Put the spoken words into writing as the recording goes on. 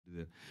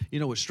that. You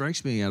know, what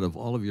strikes me out of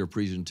all of your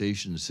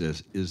presentations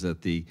is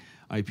that the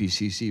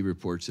IPCC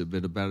reports have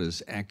been about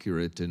as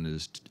accurate and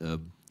as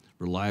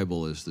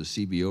reliable as the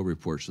CBO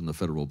reports on the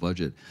federal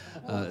budget.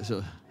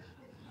 So,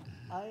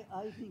 I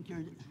think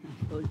you're...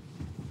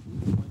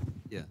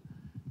 yeah.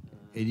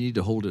 And you need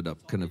to hold it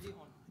up, kind of.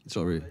 It's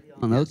already...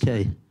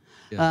 Okay.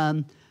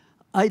 Yeah.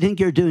 I think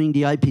you're doing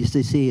the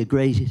IPCC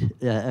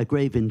a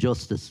grave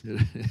injustice.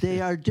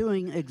 They are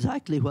doing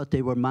exactly what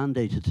they were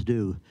mandated to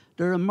do.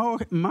 They're a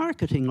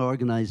marketing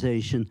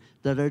organization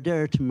that are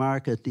there to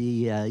market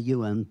the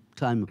UN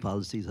climate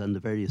policies and the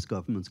various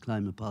governments'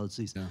 climate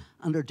policies,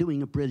 and they're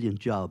doing a brilliant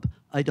job.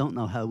 I don't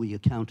know how we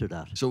counter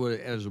that. So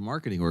as a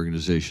marketing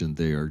organization,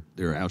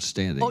 they're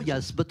outstanding. Oh,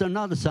 yes, but they're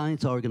not a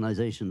science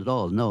organization at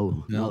all.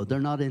 No,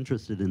 they're not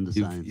interested in the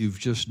science. You've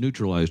just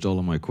neutralized all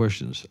of my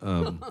questions.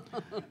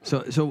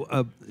 So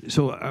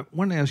I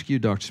want to ask you,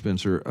 Dr.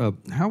 Spencer,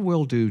 how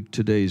well do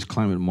today's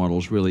climate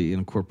models really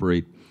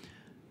incorporate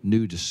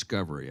new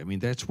discovery? I mean,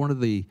 that's one of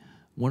the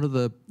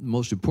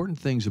most important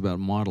things about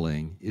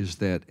modeling is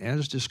that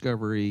as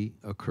discovery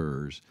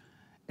occurs,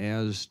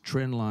 as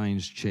trend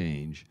lines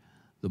change,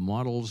 the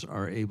models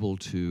are able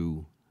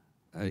to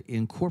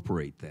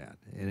incorporate that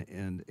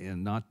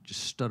and not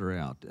just stutter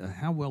out.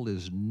 How well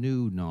is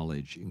new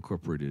knowledge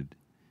incorporated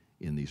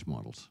in these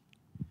models?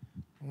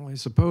 Well, I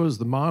suppose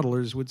the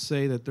modelers would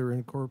say that they're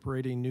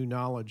incorporating new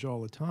knowledge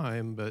all the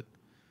time, but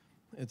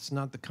it's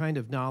not the kind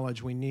of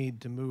knowledge we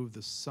need to move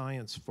the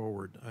science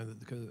forward.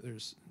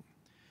 Because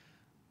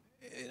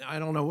I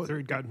don't know whether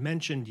it got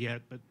mentioned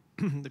yet, but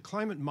the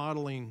climate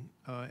modeling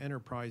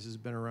enterprise has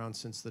been around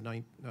since the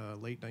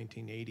late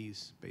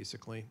 1980s,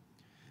 basically.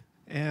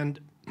 And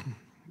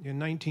in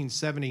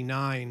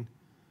 1979,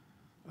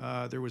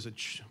 there was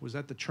was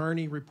that the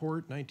Charney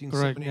report,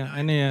 1979? Correct,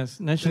 yeah, NAS,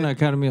 National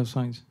Academy of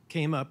Science.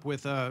 Came up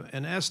with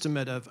an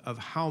estimate of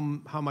how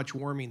much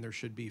warming there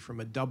should be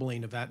from a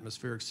doubling of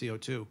atmospheric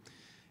CO2.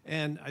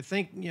 And I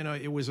think, you know,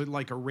 it was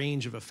like a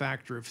range of a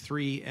factor of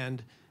 3,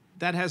 and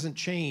that hasn't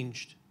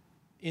changed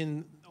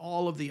in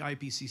all of the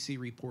IPCC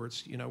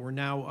reports. You know, we're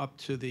now up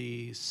to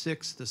the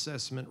 6th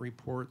assessment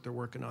report. They're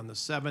working on the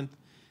 7th.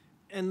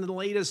 And the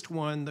latest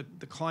one,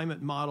 the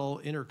climate model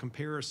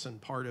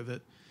intercomparison part of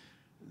it,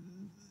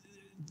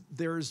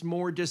 there's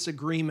more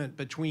disagreement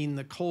between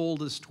the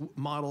coldest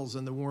models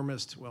and the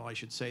warmest, well, I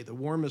should say the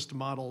warmest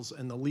models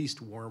and the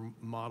least warm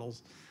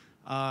models.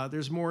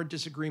 There's more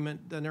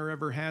disagreement than there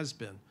ever has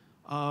been.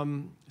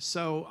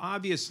 So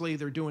obviously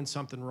they're doing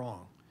something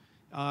wrong.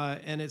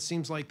 And it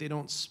seems like they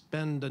don't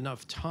spend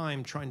enough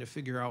time trying to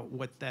figure out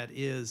what that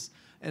is.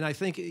 And I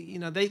think, you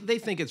know, they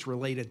think it's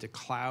related to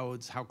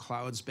clouds, how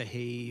clouds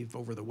behave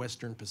over the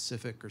Western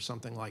Pacific or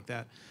something like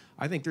that.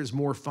 I think there's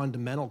more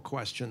fundamental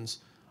questions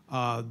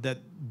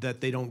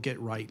that they don't get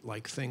right,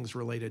 like things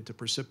related to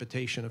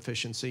precipitation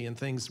efficiency and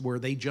things where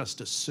they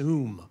just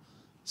assume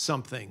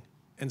something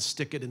and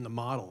stick it in the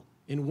model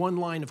in one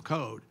line of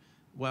code.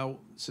 Well,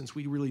 since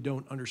we really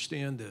don't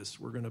understand this,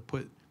 we're going to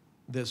put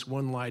this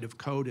one line of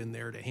code in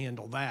there to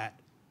handle that.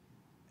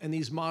 And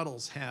these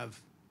models have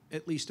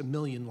at least 1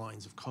 million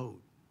lines of code.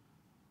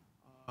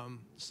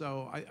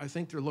 So I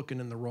think they're looking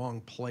in the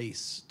wrong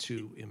place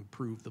to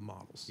improve the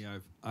models. Yeah,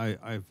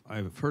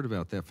 I've heard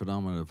about that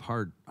phenomenon of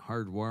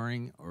hard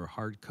wiring or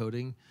hard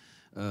coding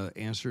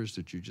answers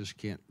that you just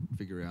can't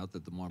figure out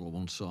that the model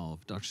won't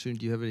solve. Dr. Soon,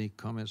 do you have any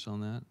comments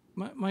on that?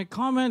 My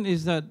comment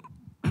is that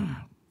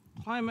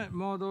climate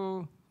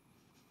model,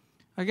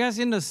 I guess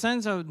in the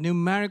sense of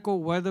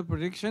numerical weather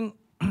prediction,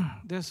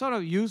 they're sort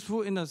of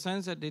useful in the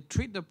sense that they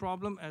treat the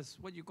problem as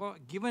what you call,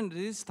 given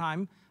this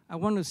time, I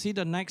want to see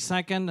the next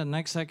second, the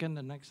next second,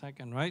 the next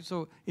second, right?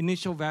 So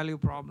initial value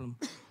problem.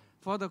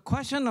 For the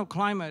question of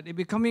climate, it's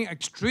becoming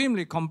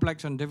extremely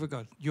complex and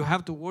difficult. You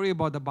have to worry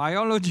about the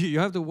biology, you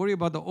have to worry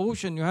about the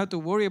ocean, you have to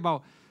worry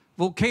about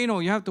volcano,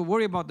 you have to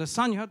worry about the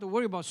sun, you have to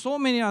worry about so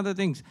many other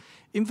things.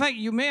 In fact,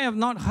 you may have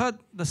not heard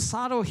the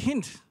subtle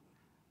hint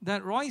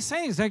that Roy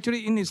says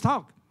actually in his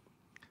talk.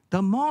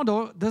 The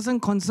model doesn't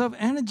conserve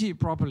energy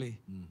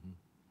properly.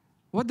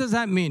 What does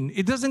that mean?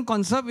 It doesn't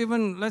conserve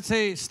even, let's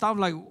say, stuff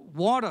like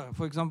water,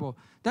 for example.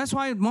 That's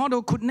why a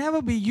model could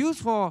never be used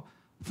for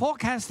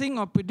forecasting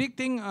or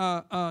predicting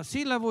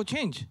sea level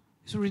change.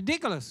 It's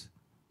ridiculous.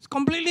 It's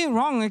completely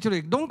wrong,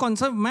 actually. Don't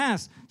conserve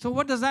mass. So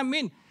what does that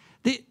mean?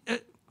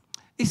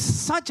 It's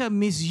such a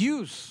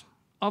misuse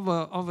of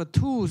a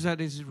tool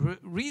that is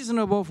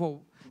reasonable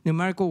for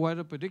numerical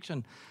weather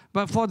prediction.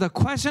 But for the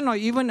question of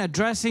even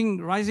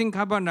addressing rising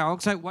carbon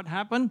dioxide, what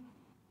happened?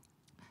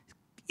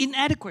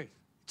 Inadequate.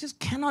 Just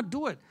cannot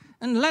do it.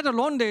 And let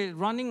alone they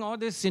running all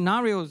these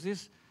scenarios,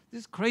 this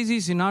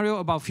crazy scenario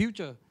about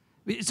future.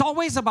 It's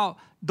always about,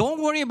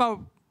 don't worry about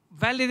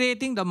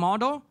validating the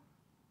model,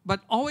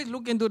 but always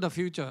look into the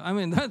future. I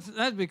mean,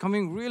 that's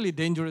becoming really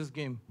dangerous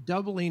game.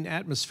 Doubling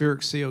atmospheric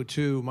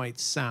CO2 might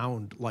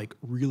sound like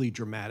really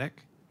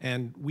dramatic,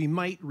 and we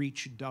might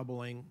reach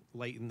doubling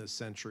late in this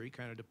century,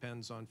 kind of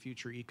depends on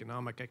future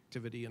economic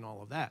activity and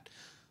all of that.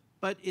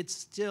 But it's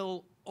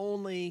still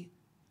only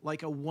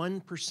like a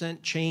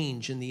 1%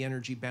 change in the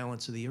energy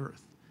balance of the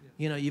Earth.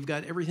 You know, you've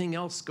got everything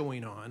else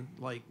going on,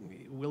 like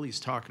Willie's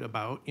talking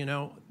about, you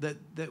know, that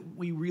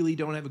we really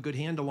don't have a good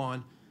handle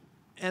on.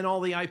 And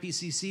all the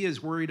IPCC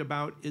is worried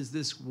about is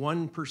this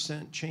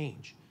 1%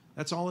 change.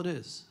 That's all it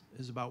is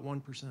about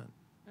 1%.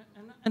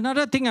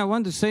 Another thing I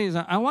want to say is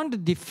that I want to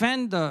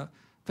defend the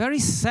very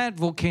sad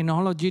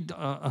volcanology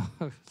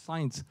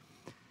science.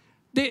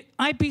 The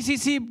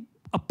IPCC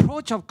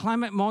approach of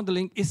climate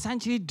modeling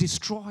essentially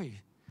destroy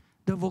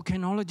the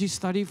volcanology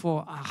study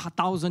for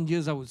 1,000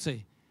 years, I would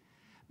say.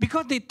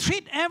 Because they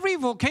treat every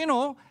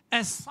volcano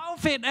as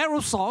sulfate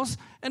aerosols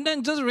and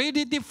then just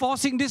radiative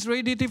forcing this,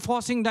 radiative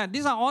forcing that.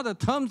 These are all the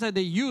terms that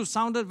they use,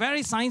 sounded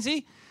very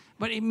sciencey,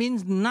 but it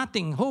means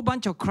nothing, whole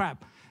bunch of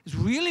crap. It's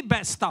really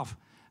bad stuff.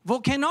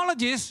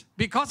 Volcanologists,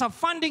 because of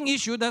funding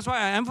issue, that's why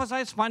I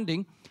emphasize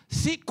funding,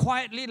 sit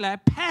quietly,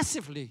 like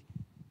passively.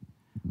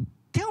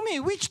 Tell me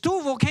which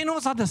two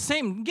volcanoes are the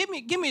same. Give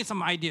me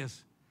some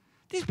ideas.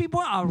 These people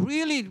are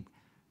really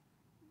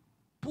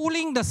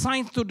pulling the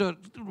science to the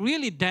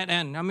really dead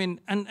end. I mean,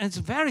 and it's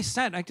very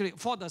sad, actually.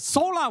 For the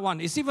solar one,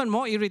 it's even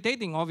more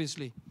irritating,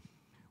 obviously.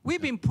 We've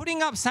been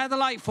putting up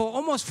satellite for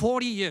almost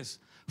 40 years.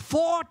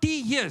 40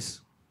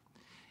 years.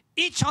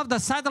 Each of the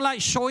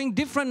satellites showing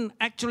different,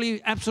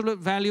 actually, absolute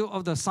value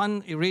of the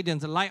sun irradiance,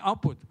 the light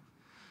output.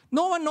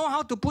 No one knows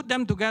how to put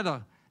them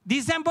together.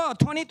 December of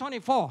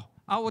 2024,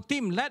 our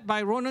team, led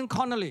by Ronan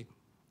Connolly,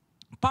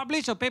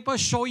 published a paper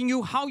showing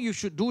you how you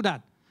should do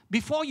that.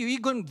 Before you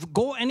even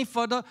go any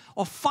further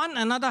or fund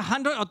another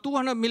 $100 or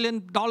 $200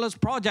 million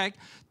project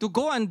to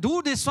go and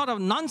do this sort of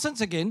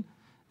nonsense again,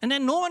 and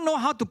then no one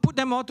knows how to put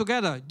them all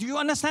together. Do you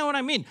understand what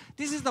I mean?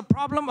 This is the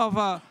problem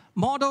of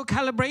model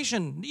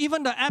calibration.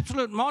 Even the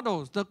absolute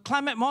models, the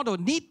climate model,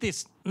 need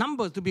these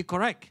numbers to be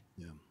correct.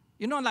 Yeah.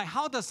 You know, like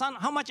how the sun,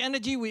 how much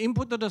energy we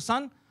input to the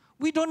sun,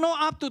 we don't know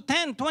up to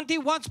 10, 20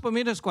 watts per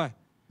meter square.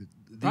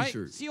 Right?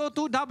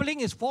 CO2 doubling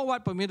is 4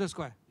 watts per meter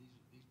square.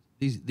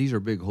 These are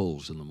big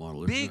holes in the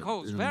model. Big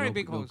holes, very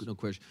big holes. No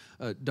question.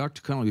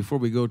 Dr. Connolly, before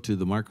we go to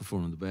the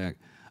microphone in the back,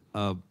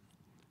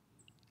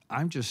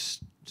 I'm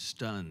just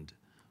stunned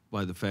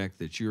by the fact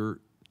that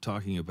you're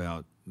talking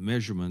about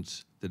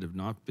measurements that have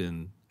not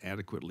been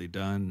adequately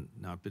done,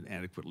 not been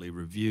adequately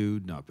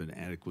reviewed, not been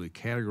adequately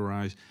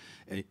categorized.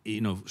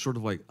 You know, sort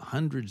of like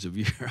hundreds of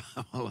years,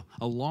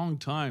 a long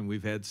time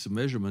we've had some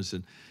measurements,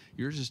 and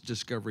you're just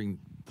discovering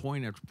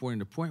point after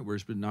point after point where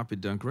it's not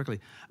been done correctly.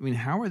 I mean,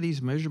 how are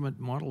these measurement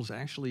models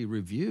actually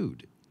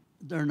reviewed?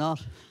 They're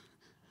not.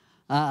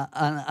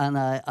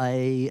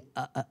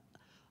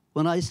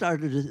 When I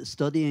started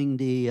studying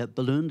the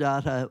balloon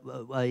data,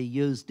 I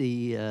used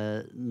the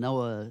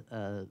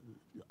NOAA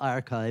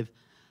archive,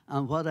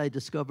 and what I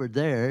discovered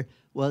there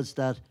was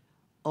that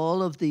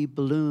all of the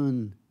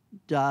balloon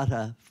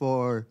data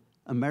for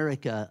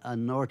America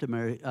and North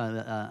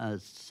America,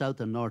 South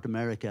and North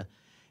America,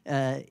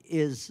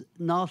 is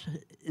not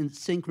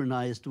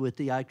synchronized with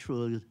the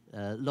actual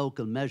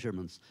local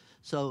measurements.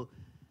 So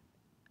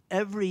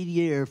every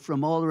year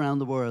from all around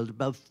the world,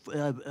 about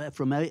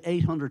from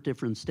 800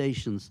 different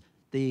stations,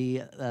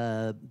 the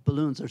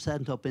balloons are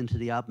sent up into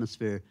the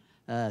atmosphere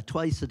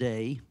twice a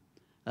day,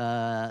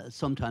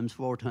 sometimes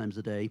 4 times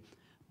a day,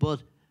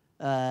 but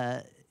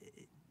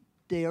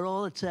they are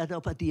all set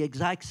up at the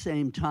exact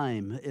same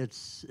time.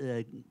 It's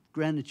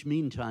Greenwich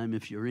Mean Time,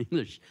 if you're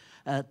English,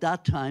 at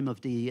that time of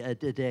the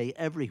day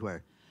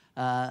everywhere.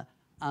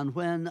 And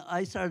when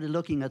I started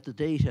looking at the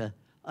data,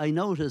 I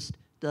noticed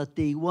that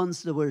the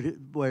ones that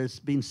were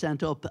being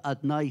sent up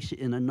at night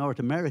in North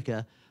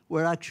America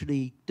were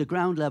actually, the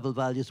ground level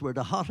values were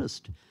the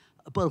hottest.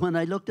 But when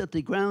I looked at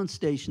the ground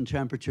station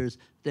temperatures,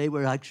 they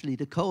were actually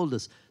the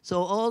coldest.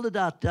 So all of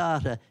that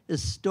data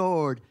is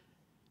stored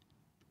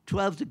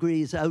 12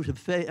 degrees out of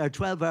phase, or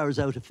 12 hours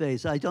out of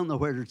phase. I don't know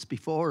whether it's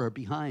before or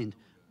behind,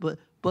 but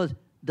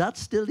that's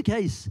still the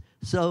case.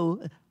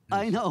 So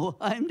I know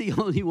I'm the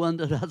only one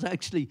that has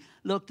actually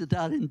looked at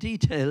that in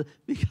detail,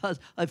 because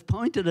I've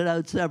pointed it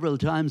out several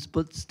times,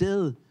 but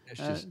still.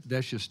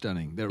 That's just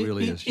stunning. That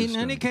really is just In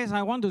stunning. any case,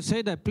 I want to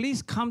say that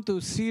please come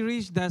to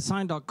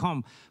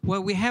series-sign.com,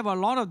 where we have a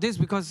lot of this,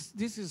 because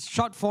this is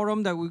short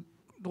forum that we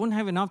don't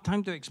have enough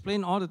time to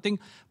explain all the things,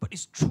 but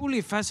it's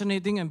truly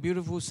fascinating and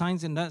beautiful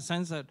science in that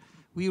sense that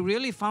we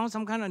really found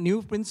some kind of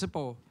new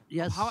principle.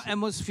 Yes. How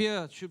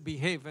atmosphere should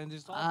behave, and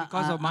it's all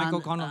because of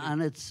Michael Connolly.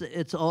 And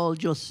it's all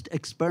just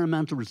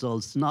experimental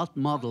results, not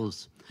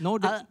models. No,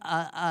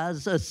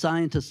 as a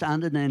scientist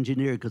and an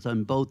engineer, because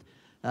I'm both,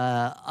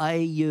 I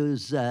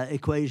use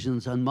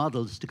equations and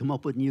models to come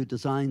up with new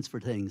designs for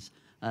things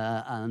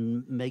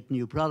and make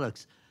new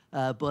products.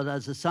 But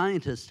as a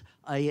scientist,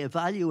 I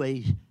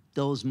evaluate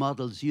those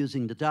models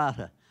using the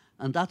data.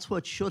 And that's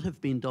what should have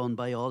been done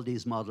by all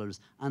these modelers,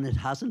 and it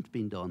hasn't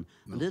been done.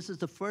 No. And this is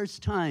the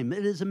first time.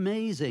 It is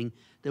amazing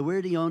that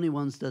we're the only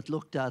ones that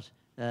looked at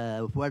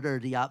whether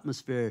the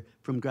atmosphere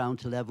from ground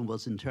to level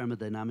was in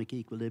thermodynamic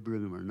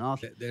equilibrium or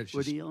not. That's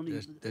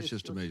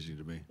just amazing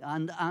to me.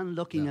 And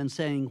looking and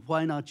saying,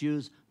 why not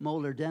use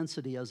molar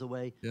density as a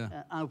way?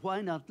 Yeah. And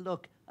why not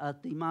look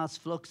at the mass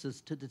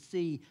fluxes to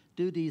see,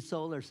 do these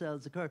solar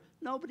cells occur?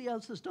 Nobody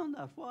else has done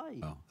that. Why?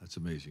 Oh, that's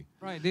amazing.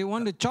 Right, they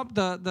want to chop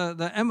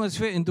the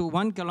atmosphere into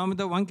 1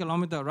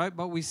 kilometer, right?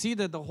 But we see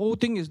that the whole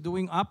thing is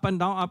doing up and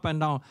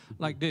down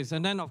like this.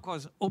 And then, of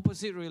course,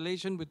 opposite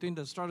relation between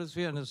the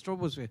stratosphere and the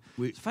troposphere.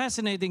 It's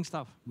fascinating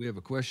stuff. We have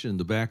a question in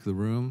the back of the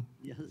room.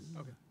 Yes.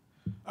 Okay.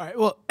 All right.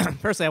 Well,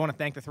 firstly, I want to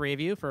thank the three of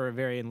you for a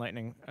very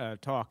enlightening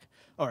talk,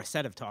 or a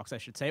set of talks, I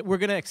should say. We're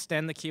going to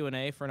extend the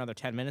Q&A for another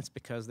 10 minutes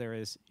because there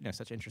is,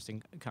 such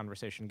interesting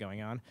conversation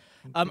going on.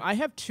 I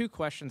have two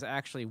questions,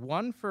 actually.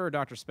 One for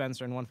Dr.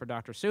 Spencer and one for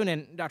Dr. Soon.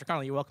 And Dr.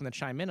 Connolly, you're welcome to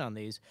chime in on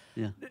these.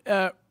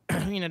 Yeah.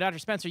 Dr.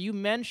 Spencer, you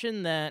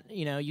mentioned that,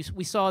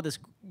 we saw this,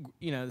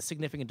 the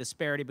significant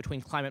disparity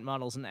between climate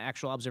models and the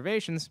actual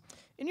observations.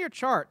 In your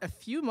chart, a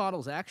few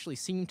models actually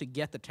seem to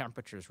get the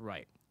temperatures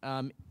right.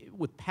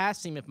 With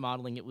past CMIP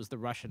modeling, it was the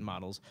Russian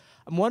models.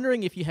 I'm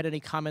wondering if you had any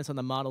comments on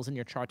the models in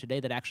your chart today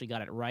that actually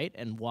got it right,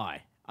 and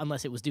why,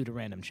 unless it was due to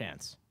random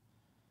chance.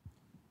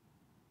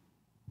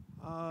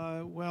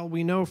 Well,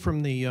 we know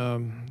from the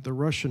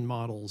Russian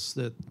models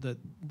that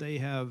they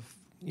have,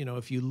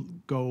 if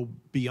you go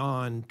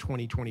beyond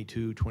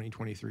 2022,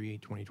 2023,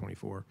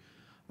 2024,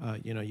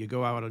 you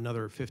go out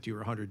another 50 or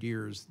 100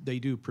 years, they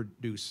do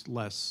produce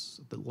less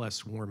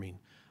warming.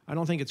 I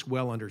don't think it's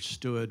well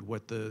understood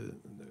what the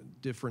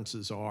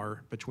differences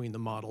are between the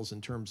models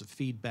in terms of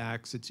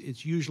feedbacks.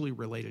 It's usually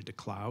related to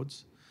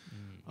clouds,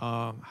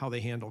 how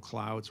they handle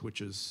clouds, which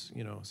is,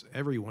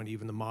 everyone,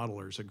 even the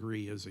modelers,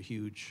 agree is a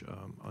huge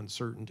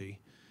uncertainty.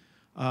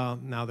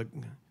 Now,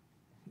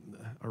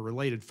 a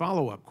related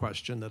follow-up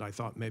question that I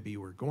thought maybe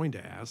you were going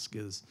to ask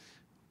is,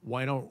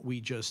 why don't we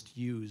just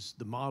use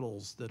the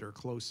models that are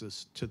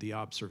closest to the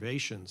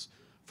observations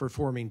for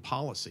forming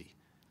policy?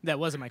 That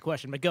wasn't my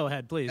question, but go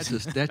ahead, please.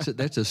 That's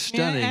a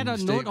stunning May I add a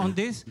statement. note on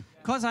this?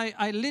 Because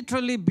I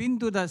literally been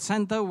to the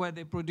center where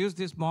they produce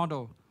this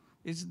model.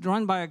 It's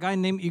run by a guy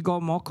named Igor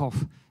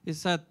Morkov.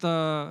 It's at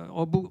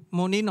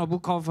Monin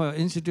Obukov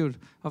Institute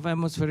of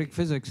Atmospheric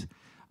Physics.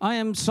 I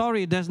am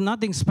sorry, there's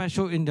nothing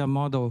special in their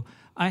model.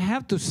 I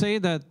have to say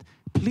that,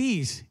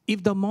 please,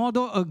 if the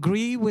model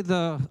agree with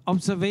the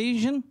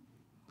observation,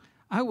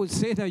 I would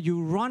say that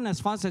you run as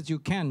fast as you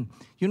can.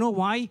 You know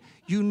why?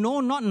 You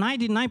know not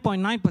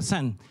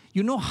 99.9%.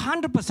 You know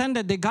 100%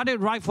 that they got it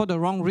right for the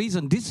wrong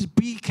reason. This is,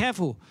 be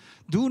careful.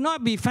 Do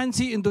not be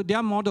fancy into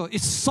their model.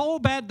 It's so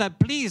bad that,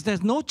 please,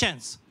 there's no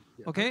chance.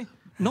 Okay?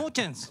 No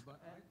chance.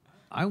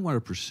 I want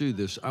to pursue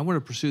this. I want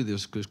to pursue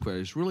this because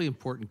it's a really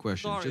important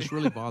question. Sorry. It just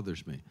really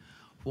bothers me.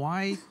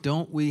 Why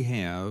don't we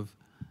have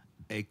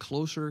a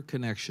closer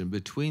connection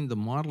between the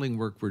modeling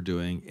work we're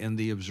doing and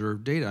the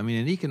observed data? I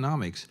mean, in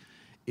economics,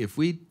 if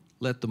we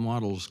let the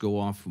models go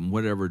off in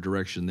whatever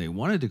direction they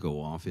wanted to go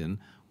off in,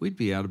 we'd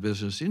be out of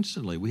business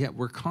instantly.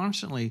 We're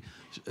constantly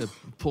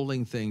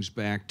pulling things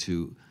back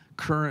to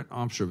current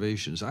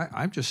observations.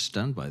 I'm just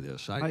stunned by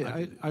this.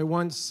 I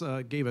once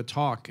gave a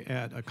talk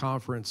at a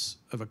conference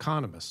of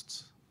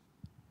economists,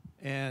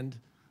 and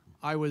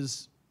I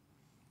was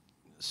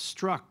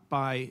struck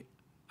by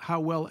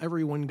how well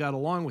everyone got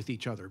along with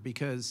each other,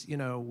 because,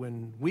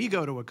 when we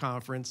go to a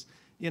conference,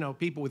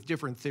 people with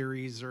different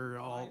theories are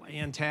all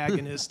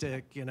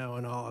antagonistic, and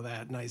all of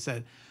that. And I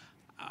said,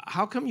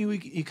 how come you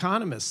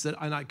economists,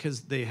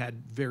 because they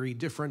had very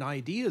different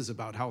ideas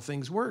about how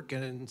things work,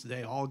 and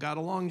they all got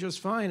along just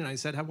fine. And I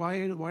said,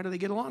 why do they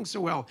get along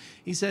so well?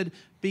 He said,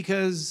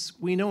 because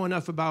we know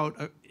enough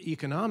about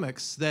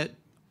economics that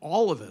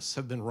all of us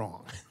have been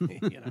wrong.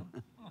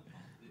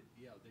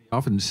 I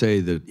often say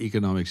that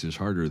economics is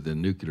harder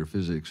than nuclear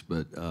physics,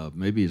 but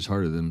maybe it's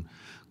harder than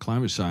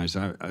climate science.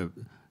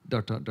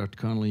 Dr.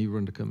 Connolly, you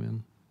wanted to come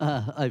in?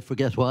 I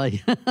forget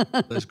why.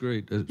 That's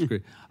great. That's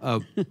great.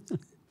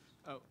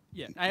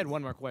 Yeah, I had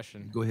one more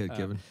question. Go ahead,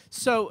 Kevin.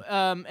 So,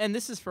 and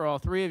this is for all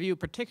three of you,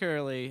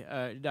 particularly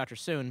Dr.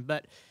 Soon,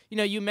 but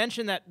you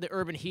mentioned that the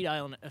urban heat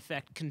island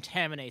effect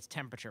contaminates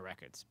temperature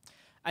records.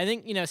 I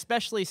think,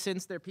 especially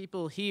since there are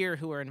people here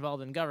who are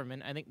involved in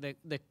government, I think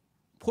the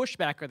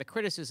pushback or the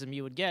criticism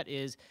you would get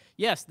is,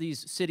 yes,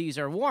 these cities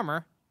are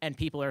warmer and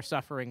people are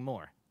suffering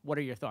more. What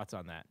are your thoughts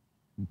on that?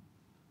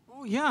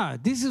 Oh, yeah,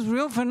 this is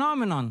real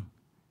phenomenon.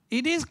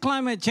 It is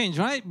climate change,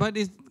 right? But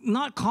it's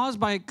not caused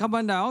by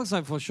carbon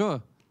dioxide for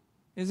sure,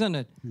 isn't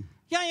it?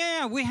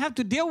 Yeah, we have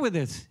to deal with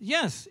this.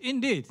 Yes,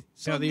 indeed.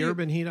 So the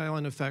urban heat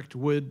island effect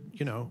would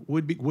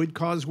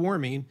cause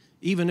warming,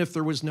 even if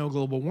there was no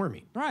global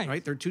warming.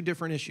 Right. They're two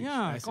different issues.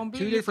 Yeah,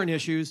 completely two different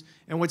issues.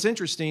 And what's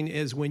interesting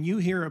is when you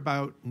hear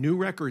about new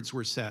records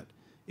were set,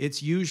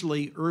 it's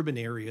usually urban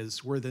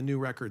areas where the new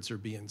records are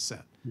being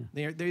set.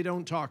 Yeah. They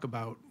don't talk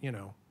about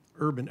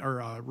urban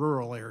or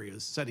rural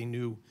areas setting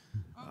new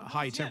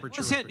high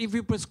temperature records. If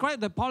you prescribe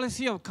the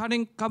policy of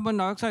cutting carbon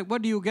dioxide,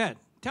 what do you get?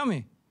 Tell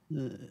me.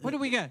 What do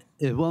we get?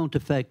 It won't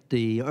affect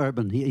the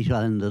urban heat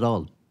island at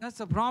all. That's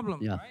the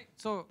problem, Yeah. right?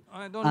 So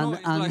I don't know.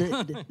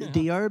 It's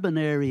The urban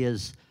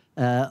areas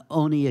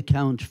only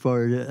account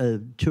for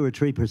 2 or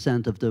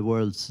 3% of the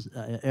world's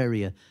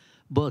area,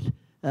 but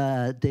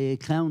they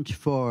account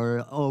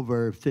for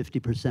over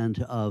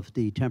 50% of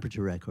the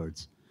temperature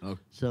records.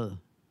 Okay. So,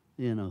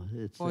 you know,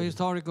 it's... For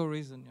historical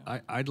reason, yeah.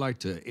 I'd like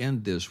to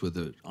end this with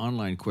an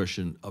online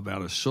question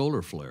about a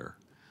solar flare.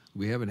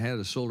 We haven't had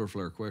a solar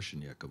flare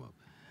question yet come up.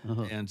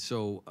 And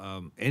so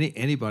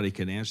anybody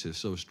can answer this,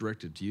 so it's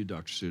directed to you,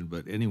 Dr. Soon,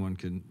 but anyone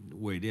can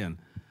wade in.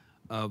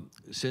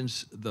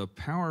 Since the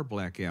power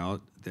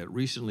blackout that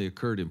recently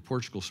occurred in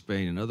Portugal,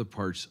 Spain, and other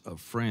parts of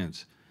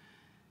France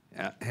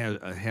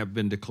have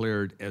been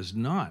declared as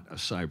not a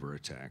cyber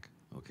attack,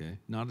 okay,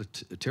 not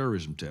a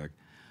terrorism attack,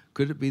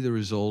 could it be the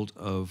result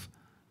of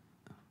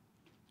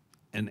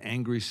an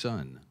angry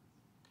sun?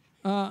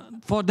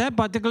 For that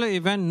particular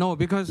event, no,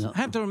 because I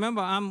have to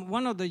remember, I'm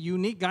one of the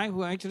unique guys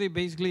who actually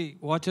basically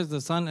watches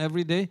the sun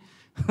every day.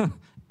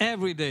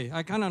 Every day.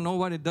 I kind of know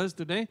what it does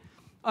today.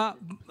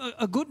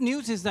 A good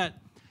news is that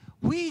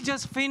we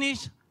just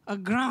finished a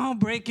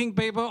groundbreaking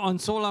paper on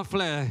solar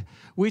flare,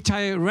 which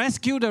I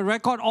rescued the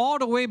record all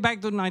the way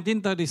back to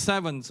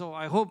 1937. So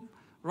I hope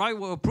Roy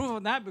will approve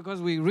of that, because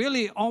we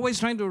really always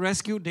trying to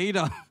rescue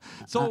data.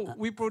 So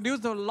we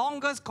produced the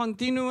longest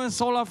continuous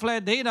solar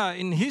flare data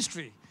in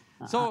history.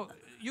 So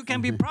you can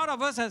be proud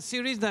of us at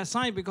Series That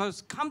Science,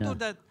 because come to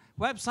that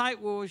website,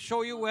 we'll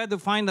show you where to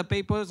find the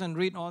papers and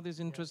read all these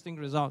interesting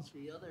results.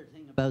 The other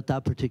thing about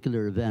that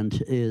particular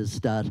event is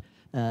that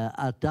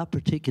at that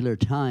particular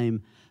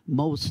time,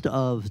 most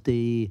of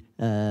the,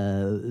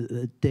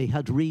 they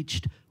had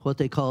reached what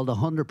they called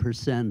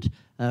 100%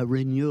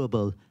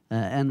 renewable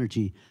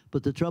energy.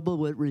 But the trouble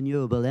with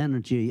renewable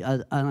energy,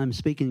 and I'm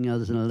speaking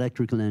as an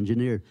electrical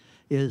engineer,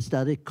 is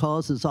that it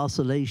causes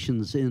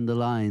oscillations in the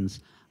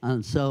lines.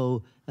 And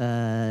so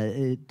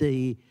in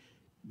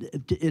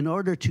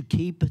order to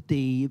keep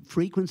the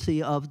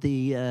frequency of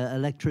the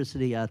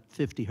electricity at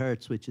 50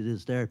 hertz, which it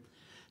is there,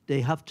 they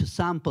have to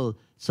sample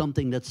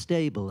something that's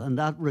stable, and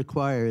that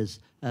requires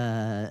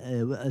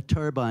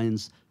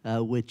turbines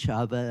which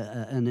have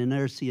an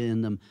inertia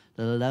in them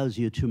that allows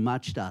you to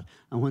match that.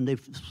 And when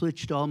they've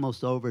switched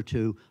almost over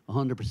to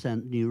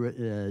 100% new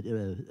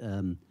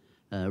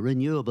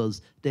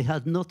renewables, they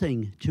had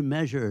nothing to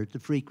measure the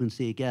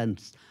frequency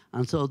against.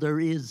 And so there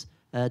is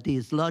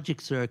these logic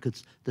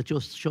circuits that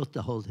just shut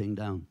the whole thing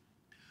down.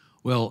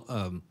 Well,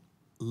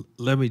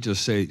 let me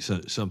just say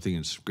something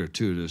that's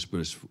gratuitous,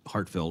 but it's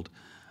heartfelt.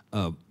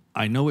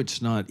 I know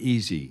it's not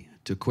easy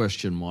to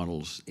question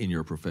models in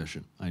your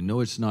profession. I know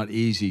it's not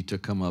easy to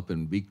come up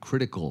and be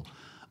critical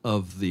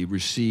of the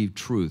received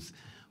truth,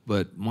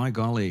 but my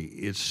golly,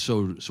 it's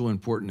so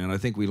important. And I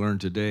think we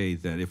learned today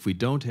that if we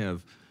don't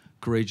have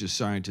courageous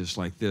scientists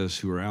like this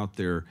who are out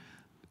there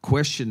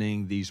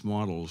questioning these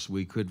models,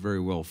 we could very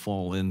well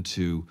fall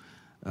into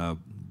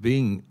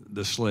being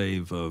the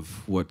slave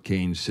of what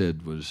Keynes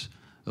said was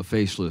a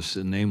faceless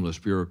and nameless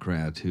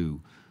bureaucrat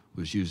who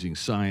was using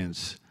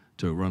science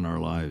to run our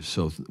lives.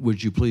 So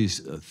would you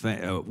please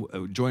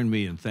join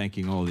me in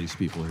thanking all these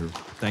people here.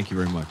 Thank you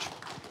very much.